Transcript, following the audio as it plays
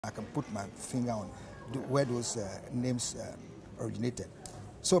I can put my finger on where those names originated.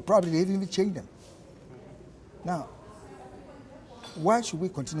 So probably they even changed them. Now, why should we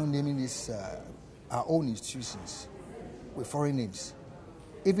continue naming these our own institutions with foreign names?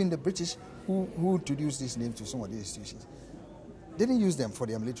 Even the British who introduced these names to some of these institutions didn't use them for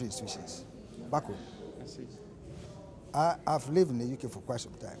their military institutions back home. I see. I've lived in the UK for quite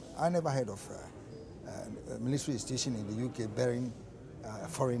some time. I never heard of a military institution in the UK bearing a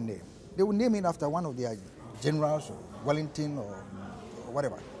foreign name. They would name it after one of their generals, or Wellington, or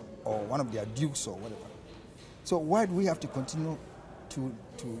whatever, or one of their dukes, or whatever. So why do we have to continue to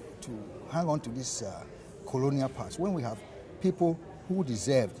hang on to this colonial past when we have people who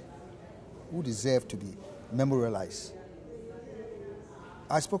deserve to be memorialized?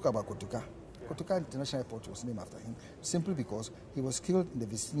 I spoke about Kotoka. Kotoka International Airport was named after him simply because he was killed in the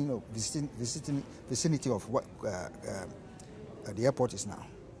vicinity of what the airport is now.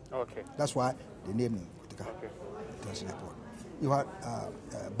 Okay. That's why they named him Kotoka International Airport. You had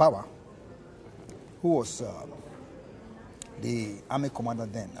Bawa, who was the army commander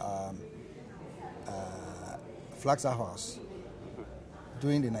then, Flagstaff House,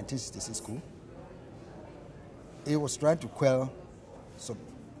 during the 1966 coup. He was trying to quell,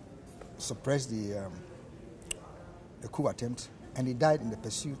 suppress the coup attempt, and he died in the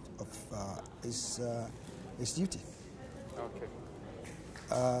pursuit of his duty. Okay.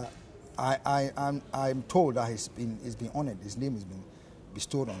 I'm told that he's been honored. His name has been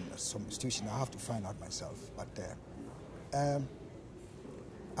bestowed on some institution. I have to find out myself, but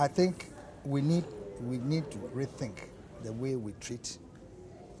I think we need to rethink the way we treat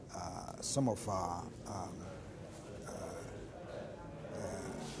some of our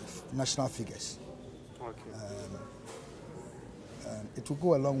national figures. Okay. It will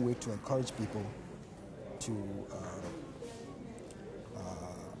go a long way to encourage people to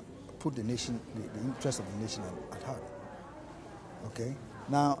put the nation, the interest of the nation at heart. Okay.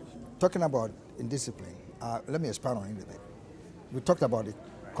 Now, talking about indiscipline, let me expand on it a bit. We talked about the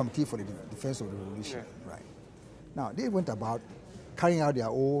Committee for the Defense of the Revolution, right? Now, they went about carrying out their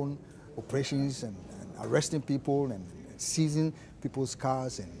own operations and arresting people and seizing people's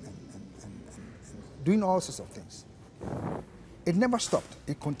cars and doing all sorts of things. It never stopped.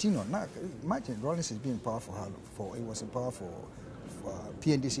 It continued. Now, imagine Rawlings has been in power for how long? It was in power for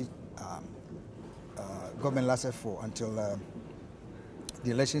PNDC government lasted for until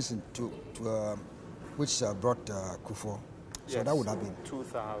the elections which brought Kufo. So yes, that would have been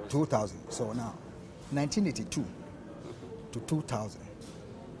 2000. So now, 1982 to 2000.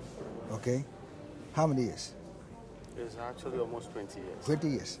 Okay, how many years? It's actually almost 20 years. 20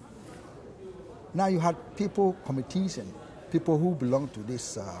 years. Now you had people, committees, and people who belong to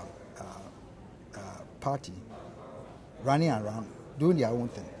this party running around doing their own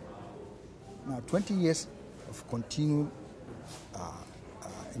thing. Now 20 years of continued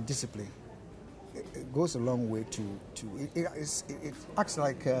indiscipline, it goes a long way it acts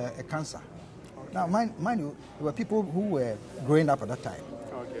like a cancer. Okay. Now mind you, there were people who were growing up at that time.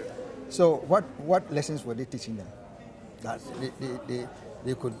 Okay. So what lessons were they teaching them? That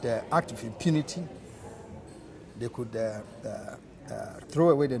they could act with impunity. They could throw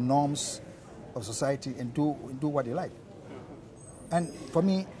away the norms of society and do what they like. And for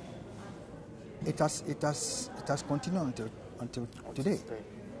me, it has continued until today,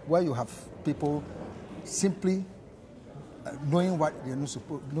 where you have people simply knowing they're not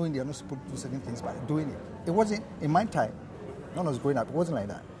supposed to do certain things, but doing it. It wasn't in my time. When I was growing up, it wasn't like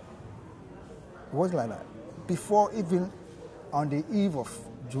that. It wasn't like that. Before, even on the eve of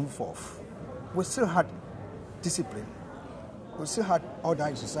June 4th, we still had discipline. We still had order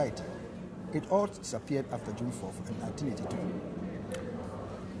in society. It all disappeared after June 4th in 1982.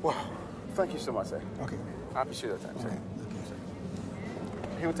 Wow. Thank you so much, sir. Okay. I appreciate your time, sir. Okay.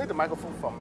 Okay. He will take the microphone from